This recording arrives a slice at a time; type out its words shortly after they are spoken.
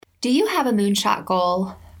Do you have a moonshot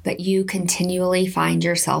goal, but you continually find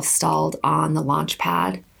yourself stalled on the launch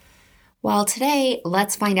pad? Well, today,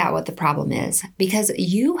 let's find out what the problem is, because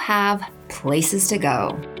you have places to go.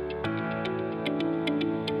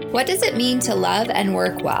 What does it mean to love and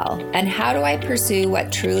work well? And how do I pursue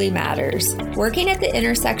what truly matters? Working at the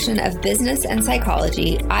intersection of business and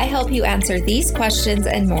psychology, I help you answer these questions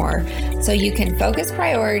and more so you can focus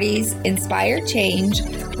priorities, inspire change,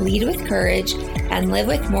 lead with courage, and live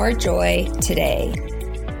with more joy today.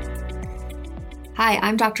 Hi,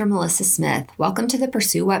 I'm Dr. Melissa Smith. Welcome to the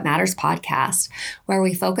Pursue What Matters podcast, where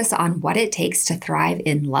we focus on what it takes to thrive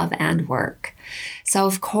in love and work. So,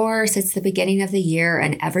 of course, it's the beginning of the year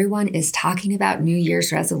and everyone is talking about New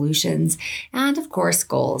Year's resolutions and, of course,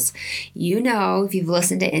 goals. You know, if you've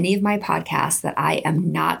listened to any of my podcasts, that I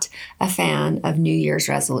am not a fan of New Year's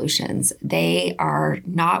resolutions. They are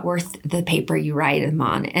not worth the paper you write them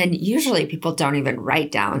on. And usually people don't even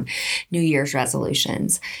write down New Year's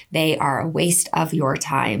resolutions. They are a waste of your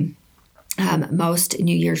time. Most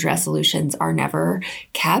New Year's resolutions are never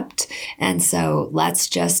kept. And so let's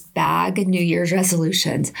just bag New Year's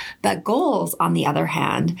resolutions. But goals, on the other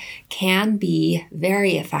hand, can be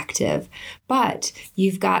very effective. But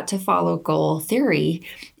you've got to follow goal theory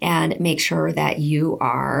and make sure that you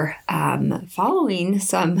are following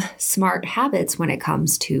some smart habits when it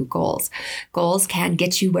comes to goals. Goals can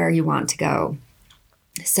get you where you want to go.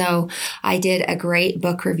 So I did a great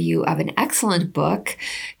book review of an excellent book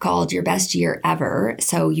called Your Best Year Ever.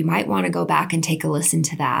 So you might want to go back and take a listen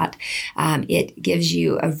to that. It gives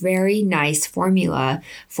you a very nice formula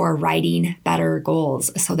for writing better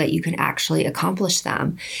goals so that you can actually accomplish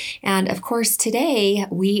them. And of course, today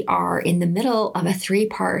we are in the middle of a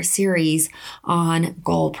 3-part series on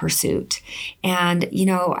goal pursuit. And, you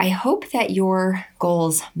know, I hope that your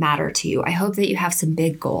goals matter to you. I hope that you have some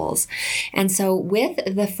big goals. And so with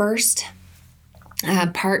the first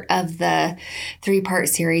part of the 3-part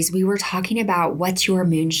series, we were talking about what's your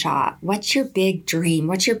moonshot, what's your big dream,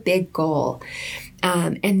 what's your big goal.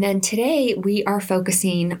 And then today we are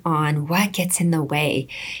focusing on what gets in the way.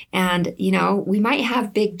 And, you know, we might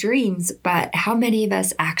have big dreams, but how many of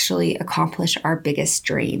us actually accomplish our biggest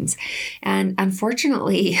dreams? And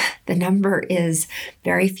unfortunately, the number is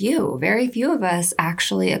very few. Very few of us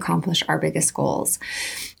actually accomplish our biggest goals.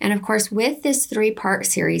 And of course, with this 3-part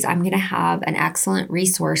series, I'm going to have an excellent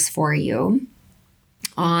resource for you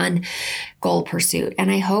on goal pursuit.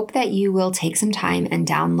 And I hope that you will take some time and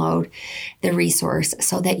download the resource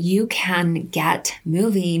so that you can get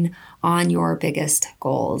moving on your biggest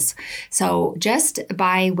goals. So just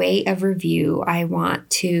by way of review, I want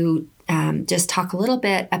to just talk a little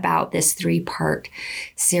bit about this 3-part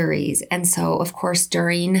series. And so, of course,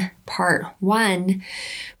 during part 1,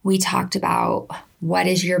 we talked about what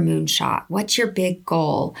is your moonshot? What's your big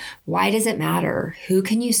goal? Why does it matter? Who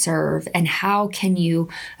can you serve? And how can you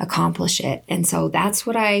accomplish it? And so that's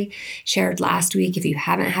what I shared last week. If you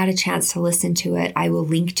haven't had a chance to listen to it, I will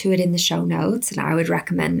link to it in the show notes. And I would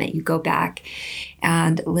recommend that you go back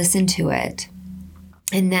and listen to it.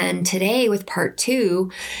 And then today with part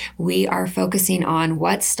 2, we are focusing on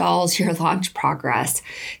what stalls your launch progress.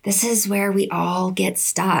 This is where we all get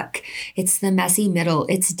stuck. It's the messy middle.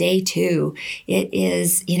 It's day 2. It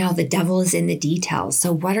is, you know, the devil is in the details.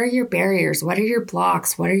 So what are your barriers? What are your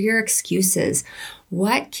blocks? What are your excuses?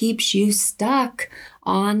 What keeps you stuck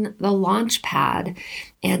on the launch pad?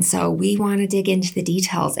 And so we want to dig into the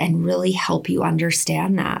details and really help you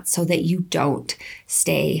understand that so that you don't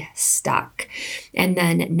stay stuck. And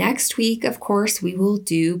then next week, of course, we will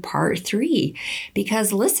do part 3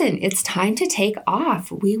 because listen, it's time to take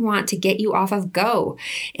off. We want to get you off of go.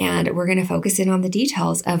 And we're going to focus in on the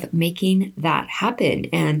details of making that happen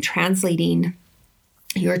and translating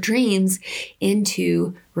your dreams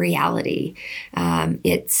into reality.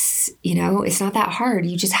 It's not that hard.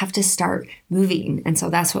 You just have to start moving. And so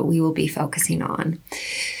that's what we will be focusing on.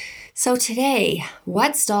 So today,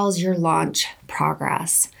 what stalls your launch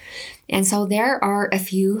progress? And so there are a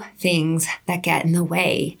few things that get in the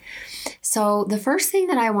way. So the first thing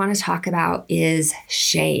that I want to talk about is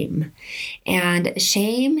shame, and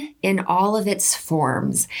shame in all of its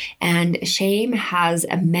forms. And shame has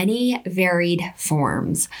many varied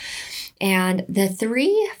forms. And the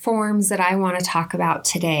 3 forms that I want to talk about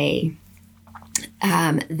today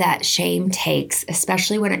that shame takes,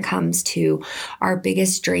 especially when it comes to our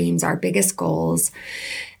biggest dreams, our biggest goals,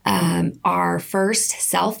 are first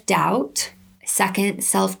self-doubt, second,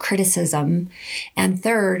 self-criticism, and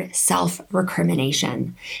third,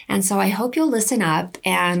 self-recrimination. And so I hope you'll listen up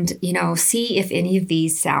and, see if any of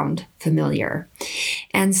these sound familiar.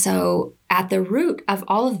 And so at the root of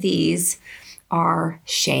all of these are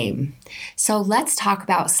shame. So let's talk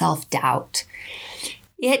about self-doubt.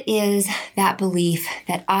 It is that belief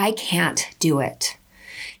that I can't do it,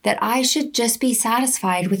 that I should just be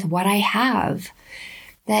satisfied with what I have,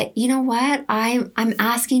 that, you know what, I'm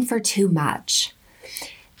asking for too much.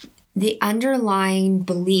 The underlying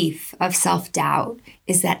belief of self-doubt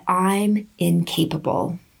is that I'm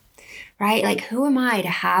incapable, right? Like, who am I to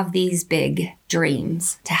have these big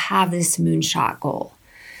dreams, to have this moonshot goal?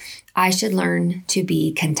 I should learn to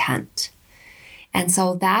be content. And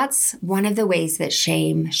so that's one of the ways that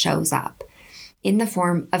shame shows up, in the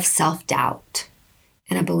form of self-doubt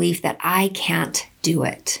and a belief that I can't do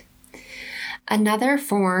it. Another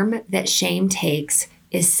form that shame takes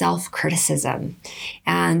is self-criticism.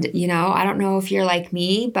 And, I don't know if you're like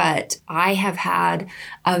me, but I have had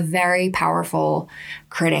a very powerful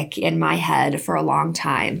critic in my head for a long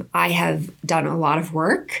time. I have done a lot of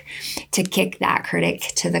work to kick that critic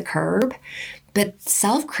to the curb, but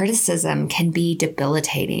self-criticism can be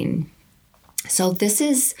debilitating. So this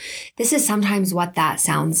is sometimes what that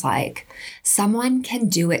sounds like. Someone can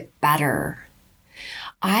do it better.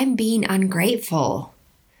 I'm being ungrateful,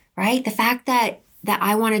 right? The fact that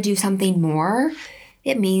I want to do something more,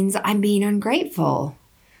 it means I'm being ungrateful,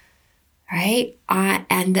 right?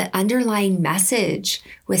 And the underlying message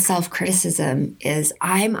with self-criticism is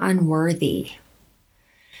I'm unworthy.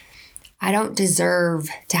 I don't deserve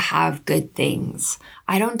to have good things.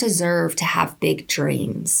 I don't deserve to have big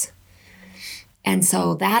dreams. And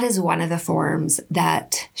so that is one of the forms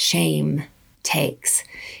that shame takes,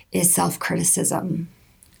 is self-criticism.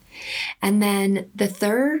 And then the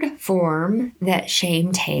third form that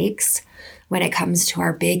shame takes when it comes to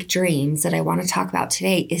our big dreams that I want to talk about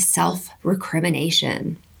today is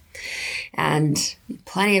self-recrimination. And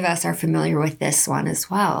plenty of us are familiar with this one as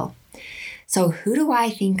well. So who do I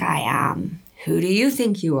think I am? Who do you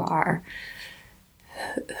think you are?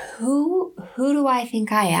 Who do I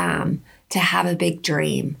think I am to have a big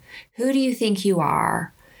dream? Who do you think you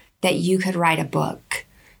are that you could write a book?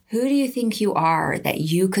 Who do you think you are that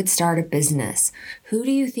you could start a business? Who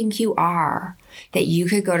do you think you are that you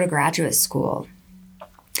could go to graduate school?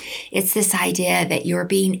 It's this idea that you're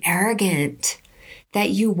being arrogant, that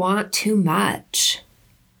you want too much.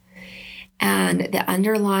 And the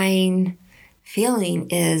underlying feeling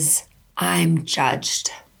is, I'm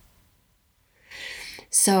judged.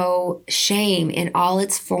 So shame in all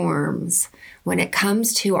its forms, when it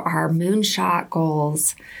comes to our moonshot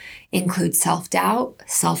goals, includes self-doubt,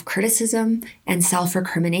 self-criticism, and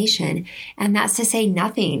self-recrimination. And that's to say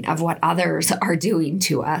nothing of what others are doing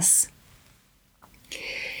to us.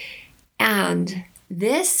 And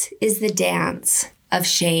this is the dance of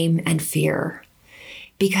shame and fear,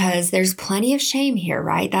 because there's plenty of shame here,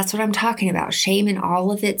 right? That's what I'm talking about, shame in all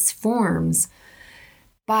of its forms.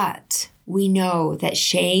 But we know that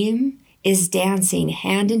shame is dancing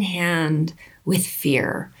hand in hand with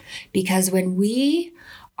fear, because when we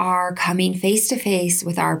are coming face to face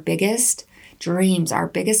with our biggest dreams, our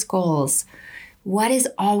biggest goals, what is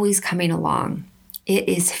always coming along? It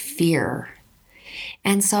is fear.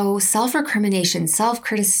 And so self-recrimination,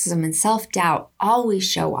 self-criticism, and self-doubt always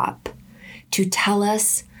show up to tell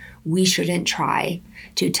us we shouldn't try,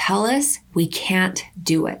 to tell us we can't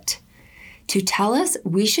do it, to tell us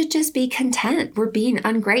we should just be content. We're being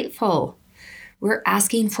ungrateful. We're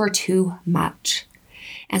asking for too much.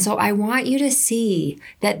 And so I want you to see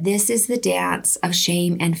that this is the dance of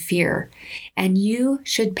shame and fear, and you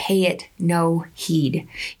should pay it no heed.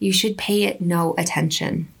 You should pay it no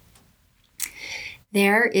attention.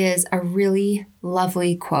 There is a really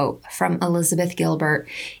lovely quote from Elizabeth Gilbert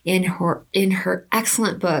in her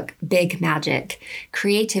excellent book, Big Magic,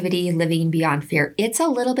 Creativity Living Beyond Fear. It's a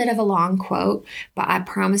little bit of a long quote, but I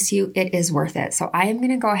promise you it is worth it. So I am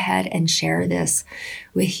going to go ahead and share this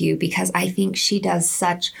with you because I think she does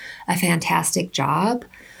such a fantastic job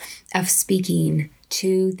of speaking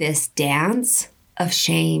to this dance of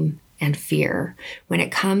shame and fear when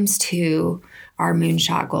it comes to our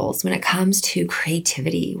moonshot goals, when it comes to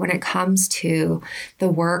creativity, when it comes to the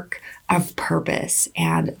work of purpose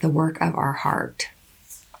and the work of our heart.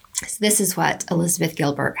 So this is what Elizabeth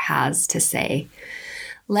Gilbert has to say.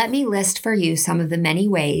 Let me list for you some of the many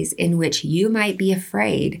ways in which you might be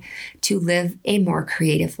afraid to live a more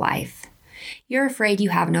creative life. You're afraid you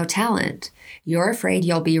have no talent. You're afraid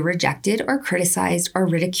you'll be rejected or criticized or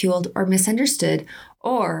ridiculed or misunderstood,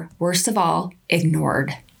 or worst of all,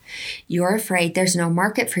 ignored. You're afraid there's no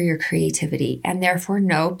market for your creativity and therefore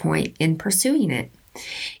no point in pursuing it.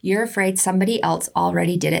 You're afraid somebody else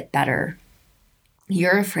already did it better.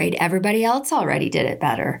 You're afraid everybody else already did it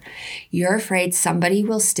better. You're afraid somebody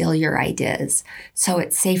will steal your ideas, so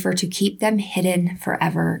it's safer to keep them hidden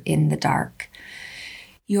forever in the dark.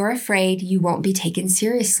 You're afraid you won't be taken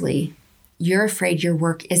seriously. You're afraid your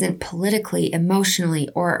work isn't politically, emotionally,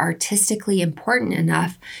 or artistically important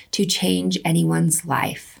enough to change anyone's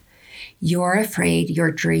life. You're afraid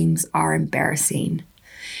your dreams are embarrassing.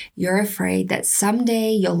 You're afraid that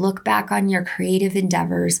someday you'll look back on your creative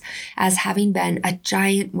endeavors as having been a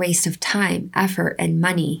giant waste of time, effort, and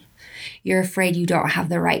money. You're afraid you don't have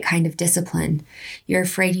the right kind of discipline. You're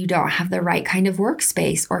afraid you don't have the right kind of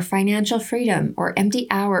workspace or financial freedom or empty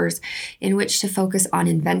hours in which to focus on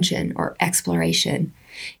invention or exploration.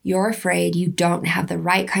 You're afraid you don't have the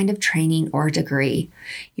right kind of training or degree.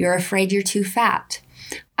 You're afraid you're too fat.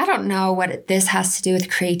 I don't know what this has to do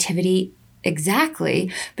with creativity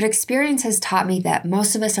exactly, but experience has taught me that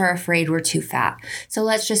most of us are afraid we're too fat. So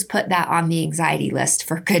let's just put that on the anxiety list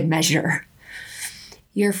for good measure.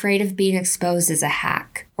 You're afraid of being exposed as a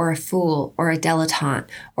hack or a fool or a dilettante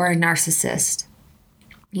or a narcissist.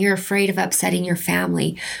 You're afraid of upsetting your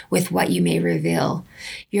family with what you may reveal.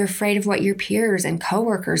 You're afraid of what your peers and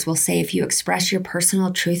coworkers will say if you express your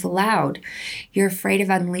personal truth aloud. You're afraid of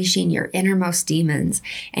unleashing your innermost demons,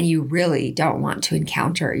 and you really don't want to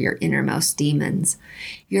encounter your innermost demons.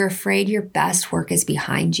 You're afraid your best work is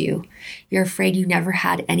behind you. You're afraid you never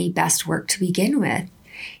had any best work to begin with.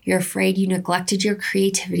 You're afraid you neglected your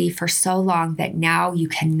creativity for so long that now you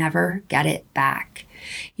can never get it back.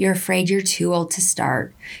 You're afraid you're too old to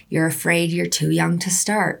start. You're afraid you're too young to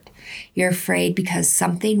start. You're afraid because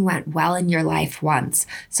something went well in your life once,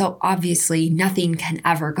 so obviously nothing can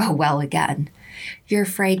ever go well again. You're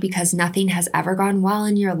afraid because nothing has ever gone well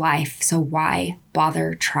in your life, so why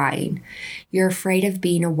bother trying? You're afraid of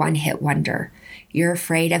being a one-hit wonder. You're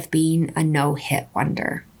afraid of being a no-hit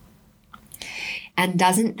wonder. And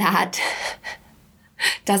doesn't that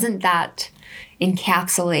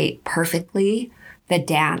encapsulate perfectly the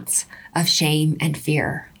dance of shame and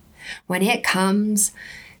fear? When it comes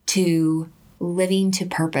to living to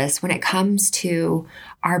purpose, when it comes to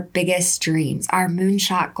our biggest dreams, our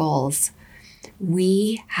moonshot goals,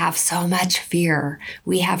 we have so much fear.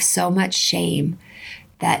 We have so much shame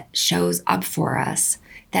that shows up for us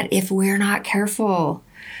that if we're not careful,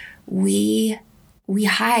 we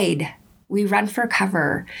hide. We run for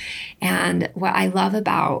cover. And what I love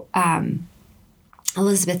about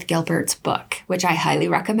Elizabeth Gilbert's book, which I highly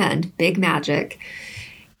recommend, Big Magic,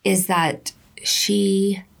 is that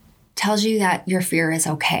she tells you that your fear is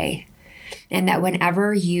okay. And that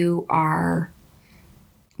whenever you are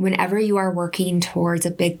working towards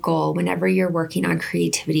a big goal, whenever you're working on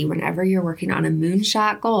creativity, whenever you're working on a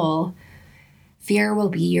moonshot goal, fear will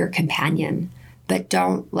be your companion. But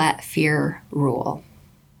don't let fear rule.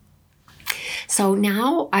 So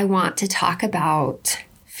now I want to talk about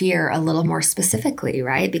fear a little more specifically,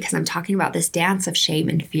 right? Because I'm talking about this dance of shame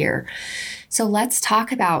and fear. So let's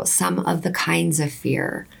talk about some of the kinds of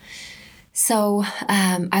fear. So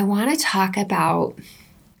I want to talk about,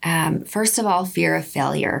 first of all, fear of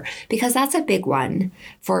failure, because that's a big one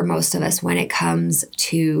for most of us when it comes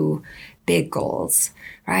to big goals,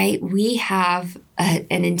 right? We have an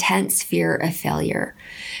intense fear of failure,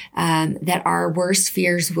 that our worst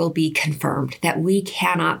fears will be confirmed, that we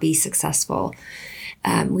cannot be successful.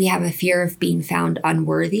 We have a fear of being found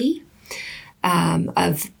unworthy,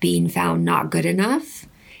 of being found not good enough,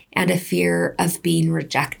 and a fear of being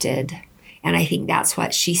rejected. And I think that's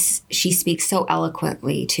what she speaks so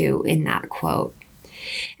eloquently to in that quote.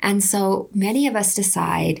 And so many of us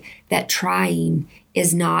decide that trying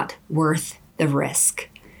is not worth the risk,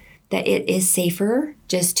 that it is safer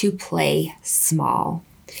just to play small.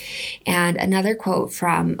 And another quote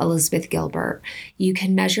from Elizabeth Gilbert: you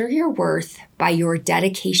can measure your worth by your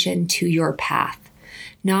dedication to your path,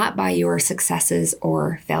 not by your successes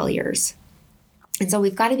or failures. And so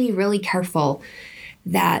we've got to be really careful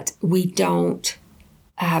that we don't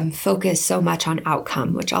focus so much on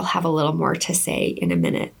outcome, which I'll have a little more to say in a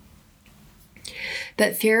minute.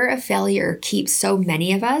 But fear of failure keeps so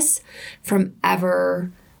many of us from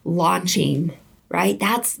ever launching, right?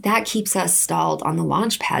 That keeps us stalled on the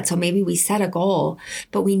launch pad. So maybe we set a goal,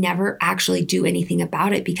 but we never actually do anything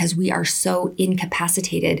about it because we are so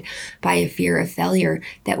incapacitated by a fear of failure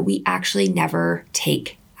that we actually never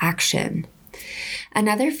take action.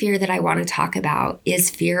 Another fear that I want to talk about is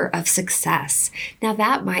fear of success. Now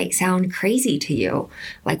that might sound crazy to you.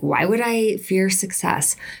 Like, why would I fear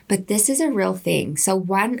success? But this is a real thing. So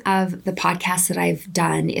one of the podcasts that I've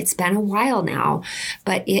done, it's been a while now,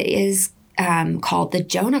 but it is called the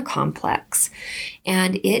Jonah complex.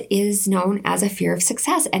 And it is known as a fear of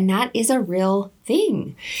success. And that is a real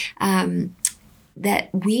thing. That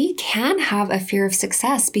we can have a fear of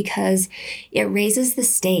success because it raises the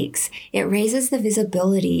stakes, it raises the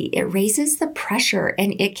visibility, it raises the pressure,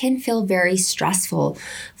 and it can feel very stressful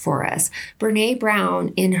for us. Brené Brown,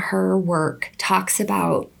 in her work, talks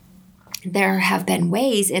about there have been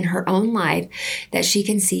ways in her own life that she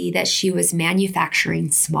can see that she was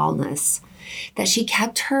manufacturing smallness, that she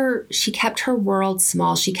kept her world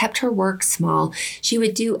small. She kept her work small. She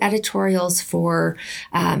would do editorials for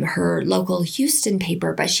her local Houston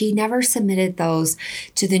paper, but she never submitted those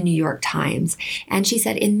to the New York Times. And she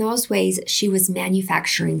said in those ways, she was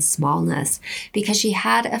manufacturing smallness because she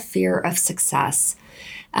had a fear of success,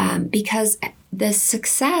 because the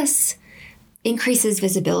success increases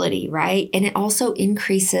visibility, right? And it also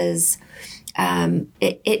increases,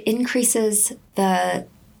 it increases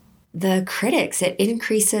the critics. It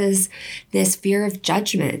increases this fear of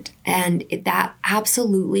judgment, and that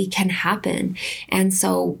absolutely can happen. And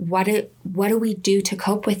so what do we do to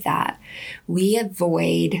cope with that? We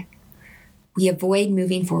avoid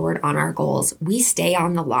moving forward on our goals. We stay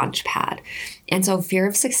on the launch pad. And so fear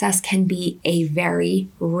of success can be a very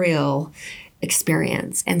real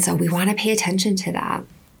experience. And so we want to pay attention to that.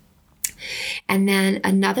 And then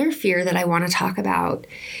another fear that I want to talk about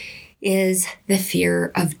is the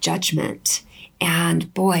fear of judgment.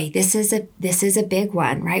 And boy, this is a big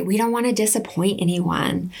one, right? We don't want to disappoint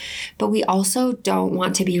anyone, but we also don't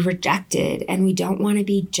want to be rejected, and we don't want to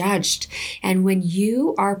be judged. And when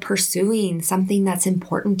you are pursuing something that's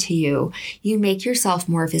important to you, you make yourself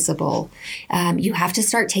more visible. You have to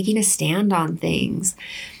start taking a stand on things,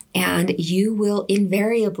 and you will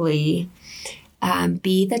invariably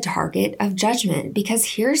be the target of judgment,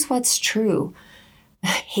 because here's what's true.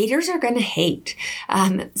 Haters are going to hate.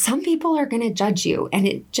 Some people are going to judge you, and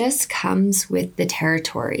it just comes with the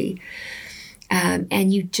territory.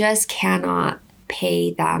 And you just cannot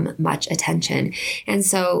pay them much attention. And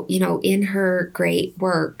so, in her great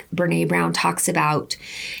work, Brené Brown talks about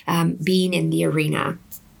being in the arena.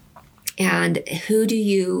 And who do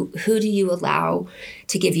you allow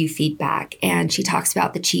to give you feedback? And she talks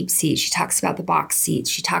about the cheap seats. She talks about the box seats.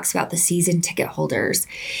 She talks about the season ticket holders,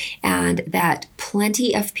 and that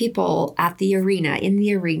plenty of people in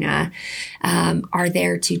the arena, are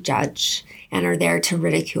there to judge, and are there to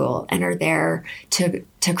ridicule, and are there to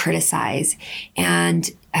criticize.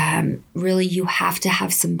 And really, you have to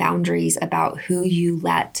have some boundaries about who you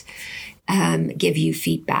let give you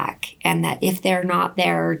feedback, and that if they're not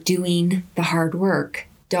there doing the hard work,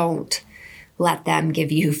 don't let them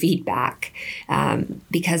give you feedback,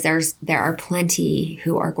 because there are plenty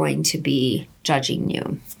who are going to be judging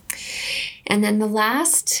you. And then the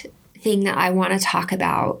last thing that I want to talk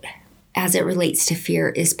about as it relates to fear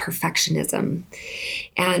is perfectionism.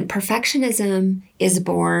 And perfectionism is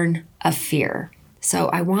born of fear. So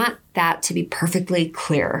I want that to be perfectly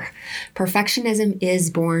clear. Perfectionism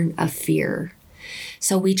is born of fear.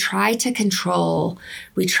 So we try to control,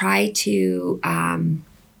 we try to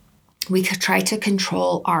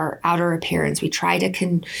control our outer appearance. We try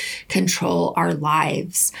to control our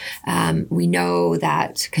lives. We know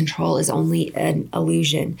that control is only an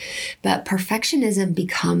illusion, but perfectionism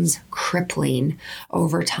becomes crippling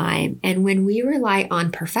over time. And when we rely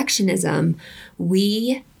on perfectionism,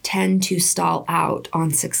 we tend to stall out on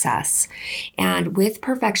success. And with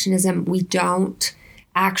perfectionism, we don't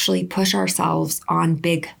actually push ourselves on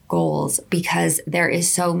big goals because there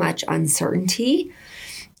is so much uncertainty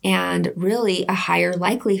and really a higher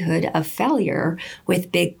likelihood of failure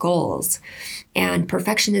with big goals. And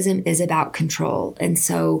perfectionism is about control. And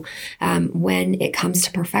so when it comes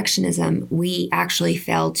to perfectionism, we actually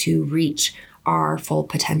fail to reach our full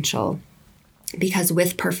potential. Because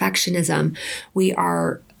with perfectionism, we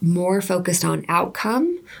are more focused on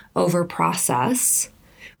outcome over process,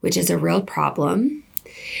 which is a real problem.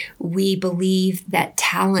 We believe that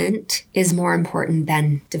talent is more important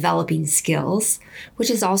than developing skills, which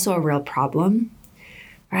is also a real problem,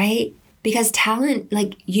 right? Because talent,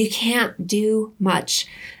 you can't do much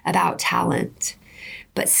about talent,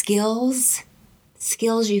 but skills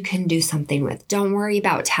you can do something with. Don't worry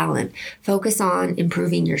about talent. Focus on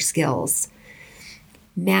improving your skills.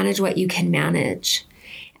 Manage what you can manage.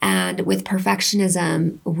 And with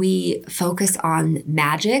perfectionism, we focus on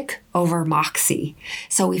magic over moxie.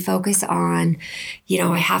 So we focus on,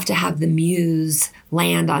 I have to have the muse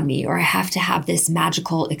land on me, or I have to have this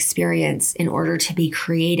magical experience in order to be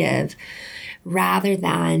creative, rather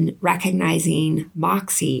than recognizing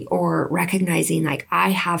moxie or recognizing like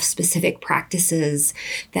I have specific practices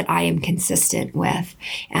that I am consistent with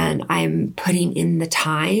and I'm putting in the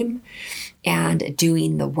time and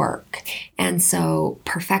doing the work. And so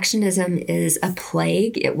perfectionism is a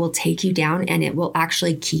plague. It will take you down and it will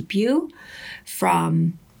actually keep you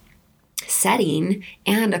from setting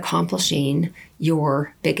and accomplishing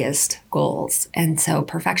your biggest goals. And so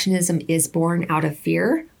perfectionism is born out of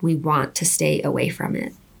fear. We want to stay away from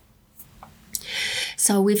it.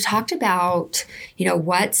 So we've talked about,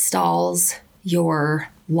 what stalls your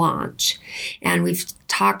launch. And we've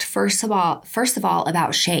talked first of all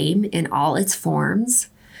about shame in all its forms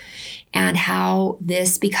and how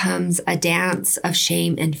this becomes a dance of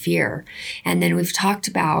shame and fear. And then we've talked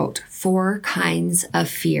about 4 kinds of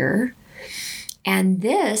fear. And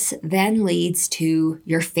this then leads to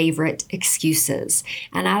your favorite excuses.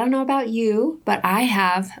 And I don't know about you, but I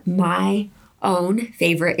have my own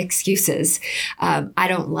favorite excuses. I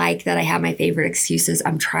don't like that I have my favorite excuses.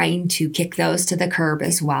 I'm trying to kick those to the curb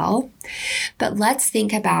as well. But let's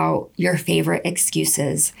think about your favorite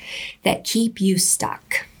excuses that keep you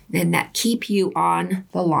stuck and that keep you on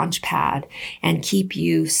the launch pad and keep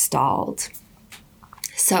you stalled.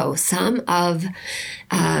 So some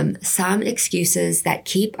excuses that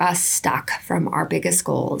keep us stuck from our biggest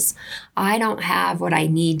goals. I don't have what I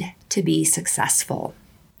need to be successful.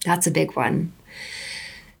 That's a big one.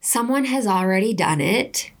 Someone has already done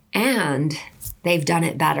it and they've done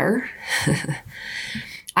it better.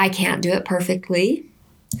 I can't do it perfectly,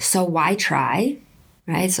 so why try,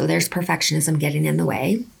 right? So there's perfectionism getting in the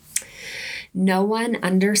way. No one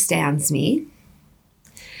understands me.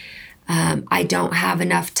 I don't have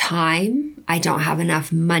enough time. I don't have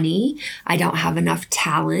enough money. I don't have enough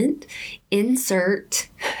talent. Insert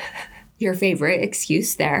your favorite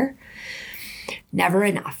excuse there. Never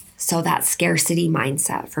enough. So that scarcity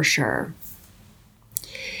mindset for sure.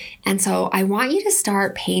 And so I want you to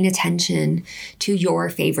start paying attention to your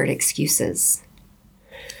favorite excuses.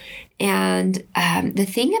 And the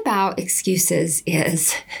thing about excuses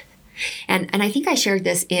is, and I think I shared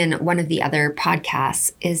this in one of the other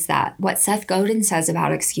podcasts, is that what Seth Godin says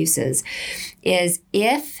about excuses is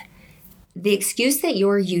if the excuse that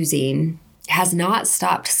you're using has not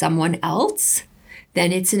stopped someone else,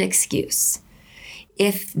 then it's an excuse.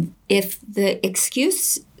 If the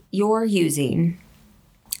excuse you're using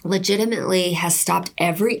legitimately has stopped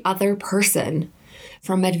every other person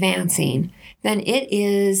from advancing, then it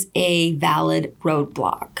is a valid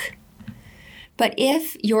roadblock. But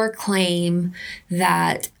if your claim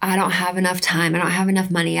that I don't have enough time, I don't have enough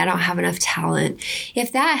money, I don't have enough talent,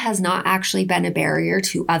 if that has not actually been a barrier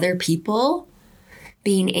to other people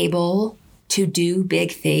being able to do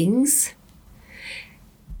big things,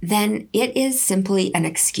 then it is simply an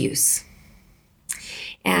excuse.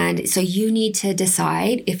 And so you need to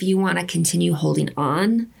decide if you want to continue holding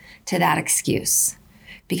on to that excuse.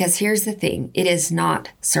 Because here's the thing, it is not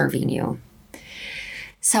serving you.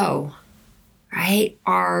 So, right,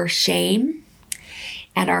 our shame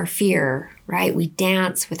and our fear, right? We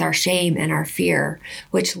dance with our shame and our fear,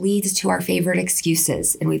 which leads to our favorite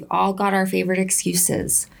excuses. And we've all got our favorite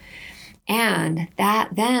excuses. And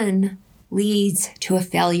that then leads to a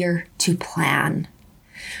failure to plan.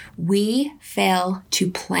 We fail to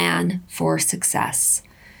plan for success,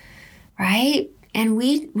 right? And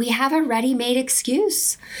we have a ready-made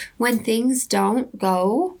excuse when things don't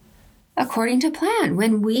go according to plan,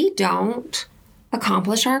 when we don't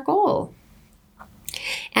accomplish our goal.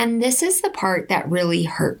 And this is the part that really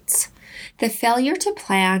hurts. The failure to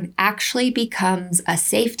plan actually becomes a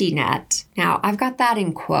safety net. Now, I've got that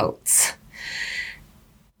in quotes.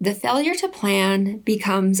 The failure to plan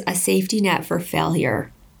becomes a safety net for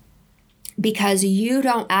failure because you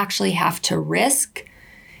don't actually have to risk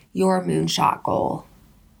your moonshot goal.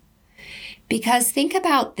 Because think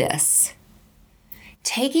about this.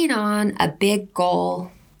 Taking on a big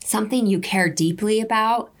goal, something you care deeply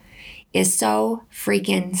about, is so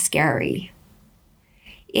freaking scary.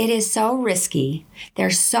 It is so risky.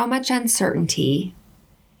 There's so much uncertainty.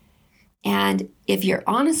 And if you're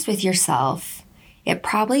honest with yourself, it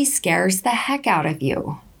probably scares the heck out of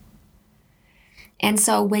you. And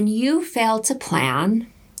so when you fail to plan,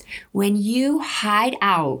 when you hide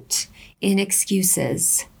out in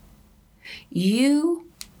excuses, you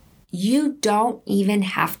don't even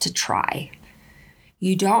have to try.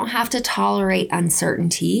 You don't have to tolerate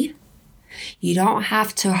uncertainty. You don't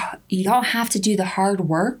have to do the hard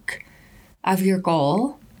work of your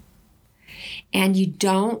goal. And you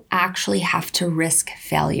don't actually have to risk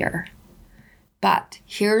failure. But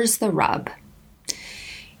here's the rub.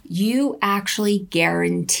 You actually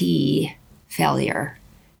guarantee failure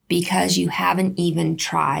because you haven't even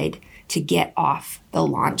tried to get off the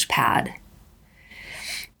launch pad.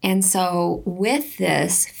 And so with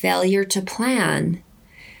this failure to plan,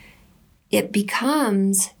 it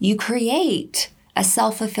becomes, you create a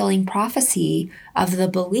self-fulfilling prophecy of the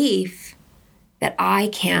belief that I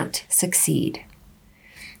can't succeed.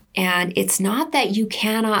 And it's not that you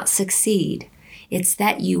cannot succeed. It's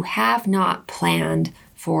that you have not planned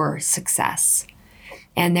for success.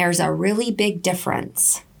 And there's a really big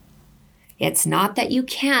difference. It's not that you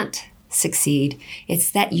can't succeed.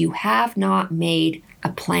 It's that you have not made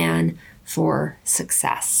a plan for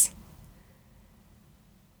success.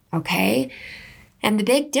 Okay? And the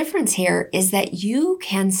big difference here is that you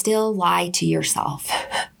can still lie to yourself.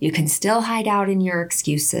 You can still hide out in your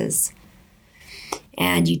excuses.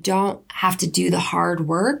 And you don't have to do the hard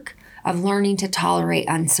work of learning to tolerate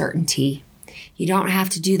uncertainty. You don't have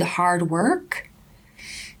to do the hard work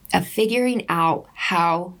of figuring out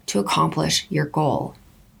how to accomplish your goal.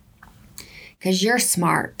 Because you're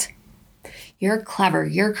smart, you're clever,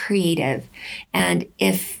 you're creative. And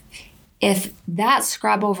if that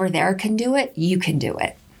scrub over there can do it, you can do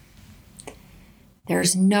it.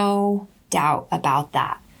 There's no doubt about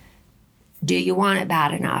that. Do you want it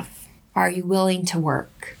bad enough? Are you willing to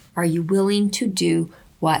work? Are you willing to do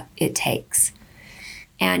what it takes?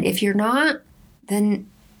 And if you're not, then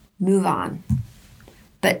move on.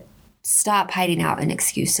 But stop hiding out in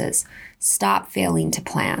excuses. Stop failing to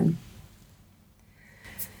plan.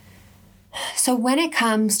 So when it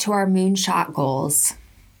comes to our moonshot goals,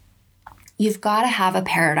 you've got to have a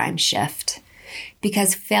paradigm shift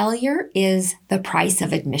because failure is the price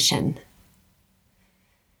of admission.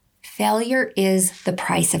 Failure is the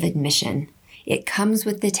price of admission. It comes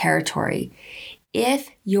with the territory. If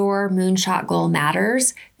your moonshot goal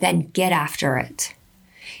matters, then get after it.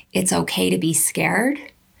 It's okay to be scared.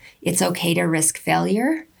 It's okay to risk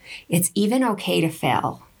failure. It's even okay to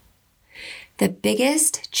fail. The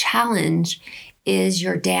biggest challenge is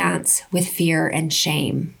your dance with fear and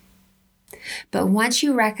shame. But once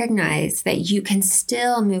you recognize that you can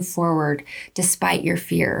still move forward despite your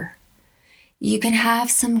fear, you can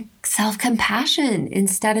have some self-compassion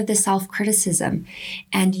instead of the self-criticism,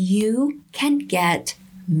 and you can get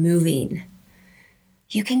moving.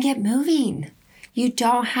 You can get moving. You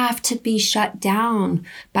don't have to be shut down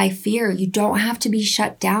by fear. You don't have to be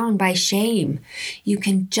shut down by shame. You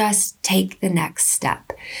can just take the next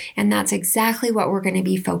step. And that's exactly what we're going to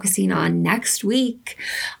be focusing on next week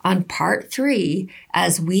on part 3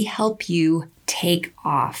 as we help you take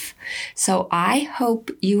off. So I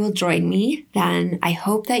hope you will join me then. I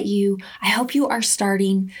hope you are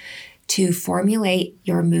starting to formulate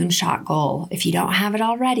your moonshot goal. If you don't have it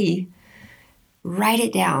already, write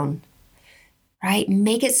it down, right?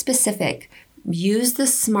 Make it specific. Use the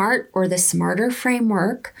SMART or the SMARTER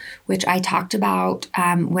framework, which I talked about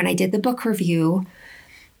when I did the book review.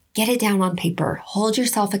 Get it down on paper, hold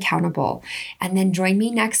yourself accountable, and then join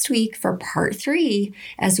me next week for part 3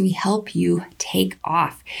 as we help you take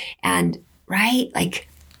off and,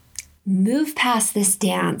 move past this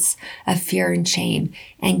dance of fear and shame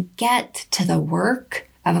and get to the work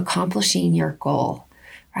of accomplishing your goal,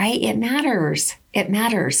 right? It matters. It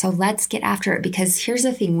matters. So let's get after it because here's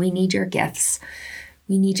the thing. We need your gifts.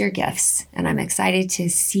 We need your gifts. And I'm excited to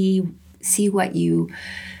see what you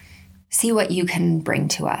can bring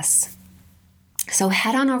to us. So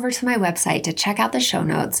head on over to my website to check out the show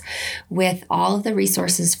notes with all of the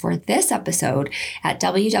resources for this episode at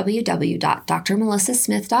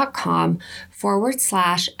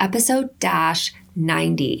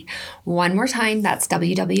www.drmelissasmith.com/episode-90. One more time, that's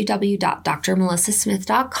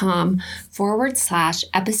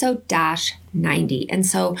www.drmelissasmith.com/episode-90. And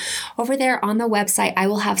so over there on the website, I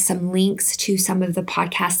will have some links to some of the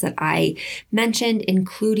podcasts that I mentioned,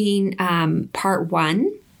 including part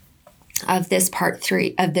 1 of this part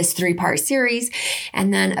 3 of this 3-part series.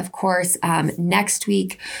 And then of course, next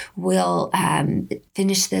week we'll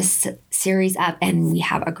finish this series up and we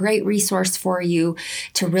have a great resource for you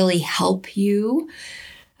to really help you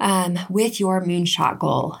with your moonshot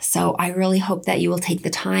goal. So I really hope that you will take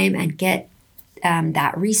the time and get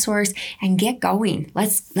that resource and get going.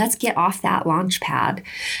 Let's get off that launch pad.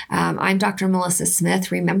 I'm Dr. Melissa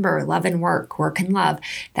Smith. Remember, love and work and love.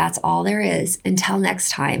 That's all there is. Until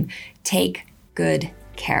next time, take good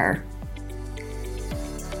care.